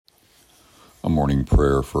A morning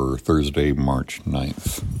prayer for Thursday, March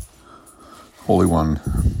 9th. Holy One,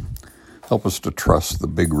 help us to trust the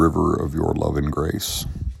big river of your love and grace.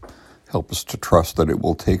 Help us to trust that it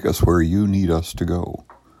will take us where you need us to go.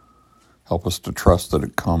 Help us to trust that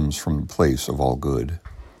it comes from the place of all good.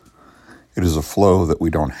 It is a flow that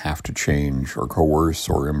we don't have to change or coerce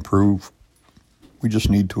or improve. We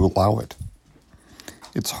just need to allow it.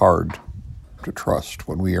 It's hard to trust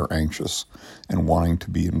when we are anxious and wanting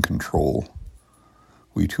to be in control.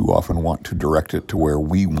 We too often want to direct it to where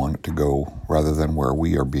we want it to go rather than where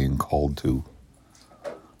we are being called to.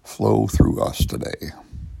 Flow through us today.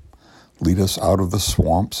 Lead us out of the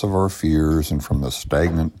swamps of our fears and from the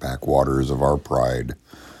stagnant backwaters of our pride.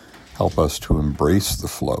 Help us to embrace the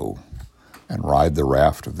flow and ride the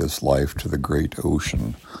raft of this life to the great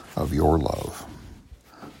ocean of your love.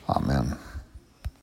 Amen.